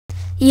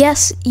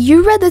Yes,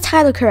 you read the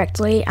title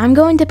correctly. I'm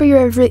going to be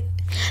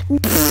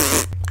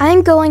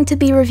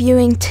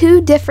reviewing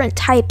two different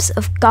types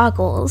of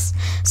goggles.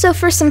 So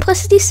for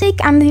simplicity's sake,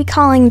 I'm going to be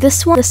calling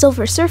this one the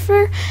Silver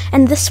Surfer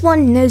and this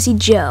one Nosy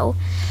Joe.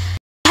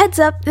 Heads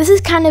up, this is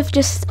kind of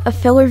just a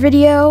filler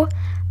video.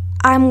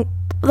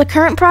 The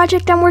current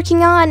project I'm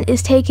working on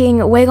is taking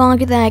way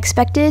longer than I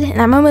expected,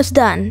 and I'm almost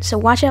done, so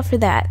watch out for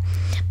that.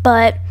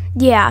 But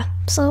yeah,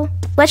 so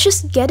let's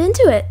just get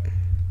into it.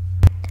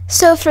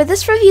 So for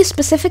this review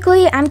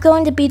specifically, I'm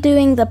going to be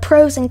doing the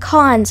pros and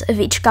cons of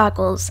each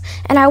goggles,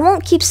 and I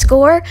won't keep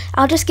score,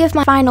 I'll just give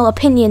my final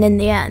opinion in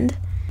the end.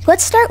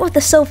 Let's start with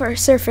the Silver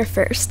Surfer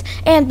first,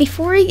 and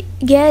before we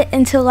get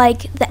into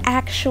like the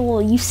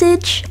actual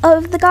usage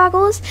of the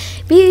goggles,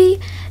 we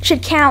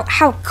should count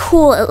how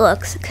cool it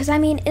looks, because I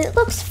mean, it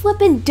looks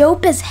flippin'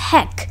 dope as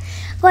heck.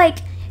 Like,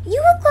 you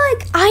look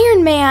like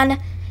Iron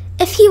Man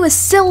if he was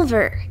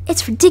silver.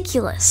 It's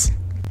ridiculous.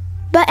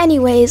 But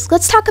anyways,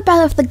 let's talk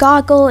about if the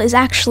goggle is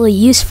actually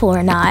useful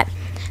or not.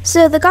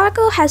 So the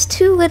goggle has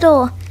two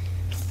little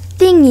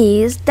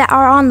thingies that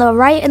are on the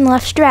right and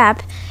left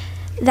strap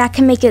that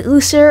can make it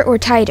looser or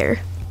tighter.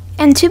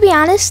 And to be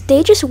honest,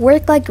 they just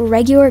work like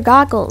regular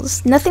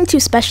goggles. Nothing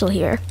too special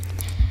here.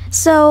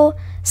 So,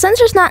 since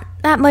there's not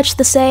that much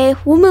to say,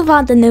 we'll move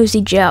on to Nosy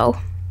Joe.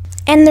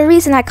 And the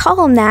reason I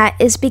call him that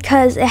is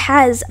because it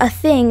has a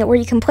thing where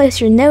you can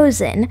place your nose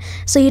in,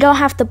 so you don't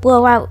have to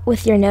blow out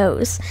with your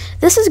nose.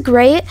 This is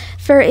great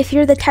for if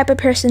you're the type of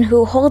person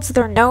who holds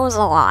their nose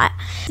a lot.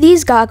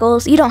 These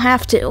goggles, you don't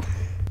have to.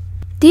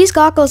 These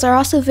goggles are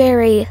also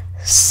very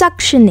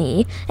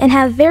suction-y and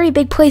have very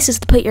big places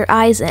to put your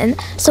eyes in,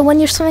 so when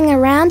you're swimming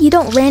around, you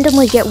don't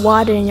randomly get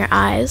water in your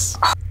eyes.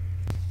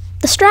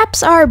 The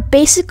straps are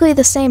basically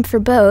the same for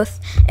both,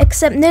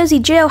 except Nosy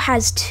Joe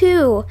has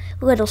two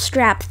little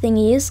strap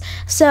thingies,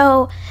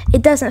 so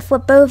it doesn't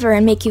flip over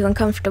and make you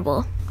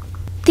uncomfortable.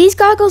 These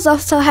goggles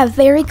also have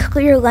very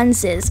clear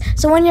lenses,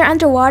 so when you're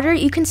underwater,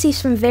 you can see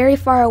from very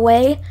far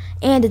away,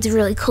 and it's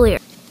really clear.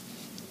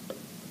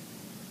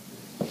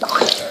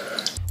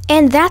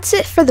 And that's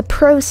it for the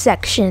pros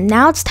section.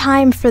 Now it's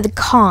time for the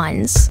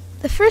cons.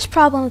 The first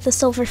problem with the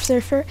Silver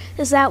Surfer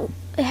is that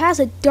it has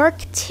a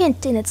dark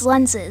tint in its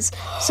lenses,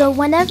 so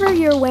whenever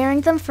you're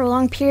wearing them for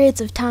long periods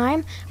of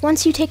time,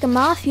 once you take them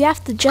off, you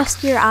have to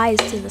adjust your eyes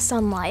to the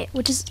sunlight,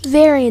 which is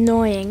very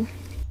annoying.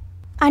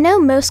 I know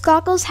most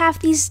goggles have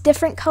these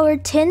different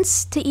colored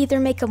tints to either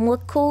make them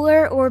look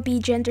cooler or be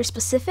gender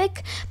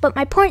specific, but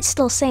my point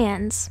still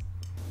stands.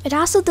 It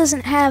also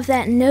doesn't have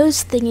that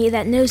nose thingy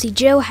that Nosy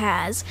Joe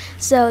has,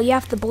 so you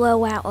have to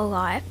blow out a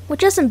lot, which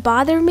doesn't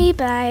bother me,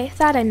 but I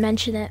thought I'd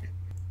mention it.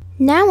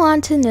 Now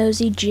on to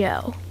Nosy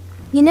Joe.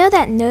 You know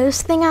that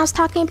nose thing I was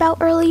talking about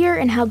earlier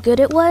and how good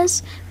it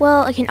was?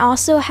 Well, it can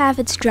also have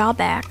its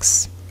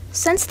drawbacks.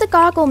 Since the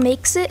goggle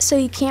makes it so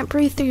you can't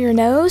breathe through your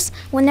nose,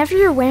 whenever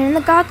you're wearing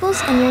the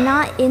goggles and you're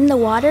not in the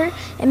water,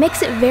 it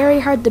makes it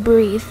very hard to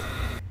breathe.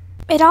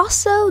 It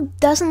also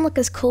doesn't look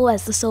as cool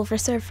as the Silver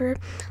Surfer.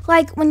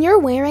 Like, when you're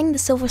wearing the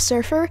Silver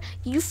Surfer,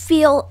 you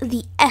feel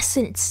the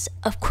essence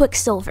of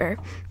Quicksilver.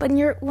 But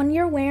when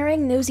you're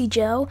wearing Nosy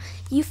Joe,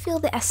 you feel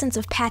the essence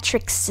of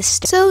Patrick's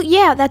sister. So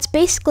yeah, that's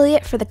basically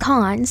it for the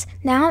cons.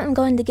 Now I'm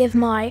going to give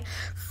my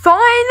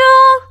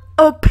final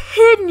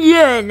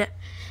opinion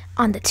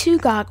on the two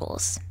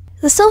goggles.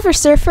 The Silver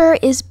Surfer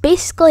is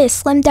basically a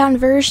slimmed down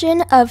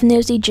version of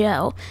Nosy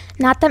Joe.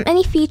 Not that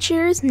many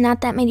features,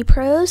 not that many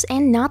pros,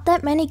 and not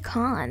that many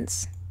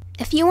cons.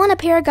 If you want a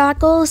pair of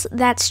goggles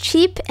that's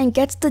cheap and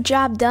gets the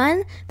job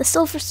done, the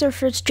Silver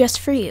Surfer is just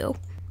for you.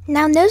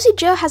 Now, Nosy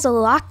Joe has a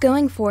lot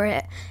going for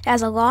it. It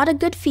has a lot of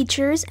good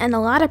features and a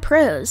lot of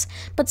pros,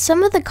 but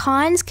some of the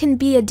cons can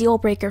be a deal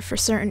breaker for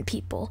certain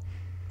people.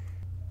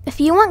 If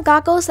you want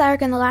goggles that are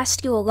going to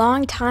last you a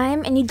long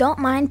time and you don't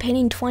mind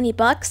paying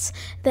 $20,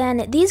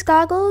 then these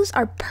goggles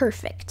are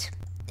perfect.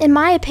 In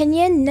my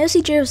opinion,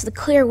 Nosy Joe is the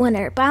clear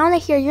winner, but I want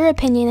to hear your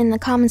opinion in the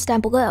comments down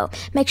below.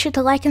 Make sure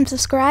to like and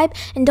subscribe,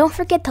 and don't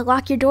forget to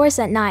lock your doors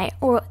at night,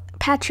 or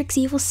Patrick's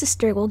evil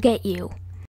sister will get you.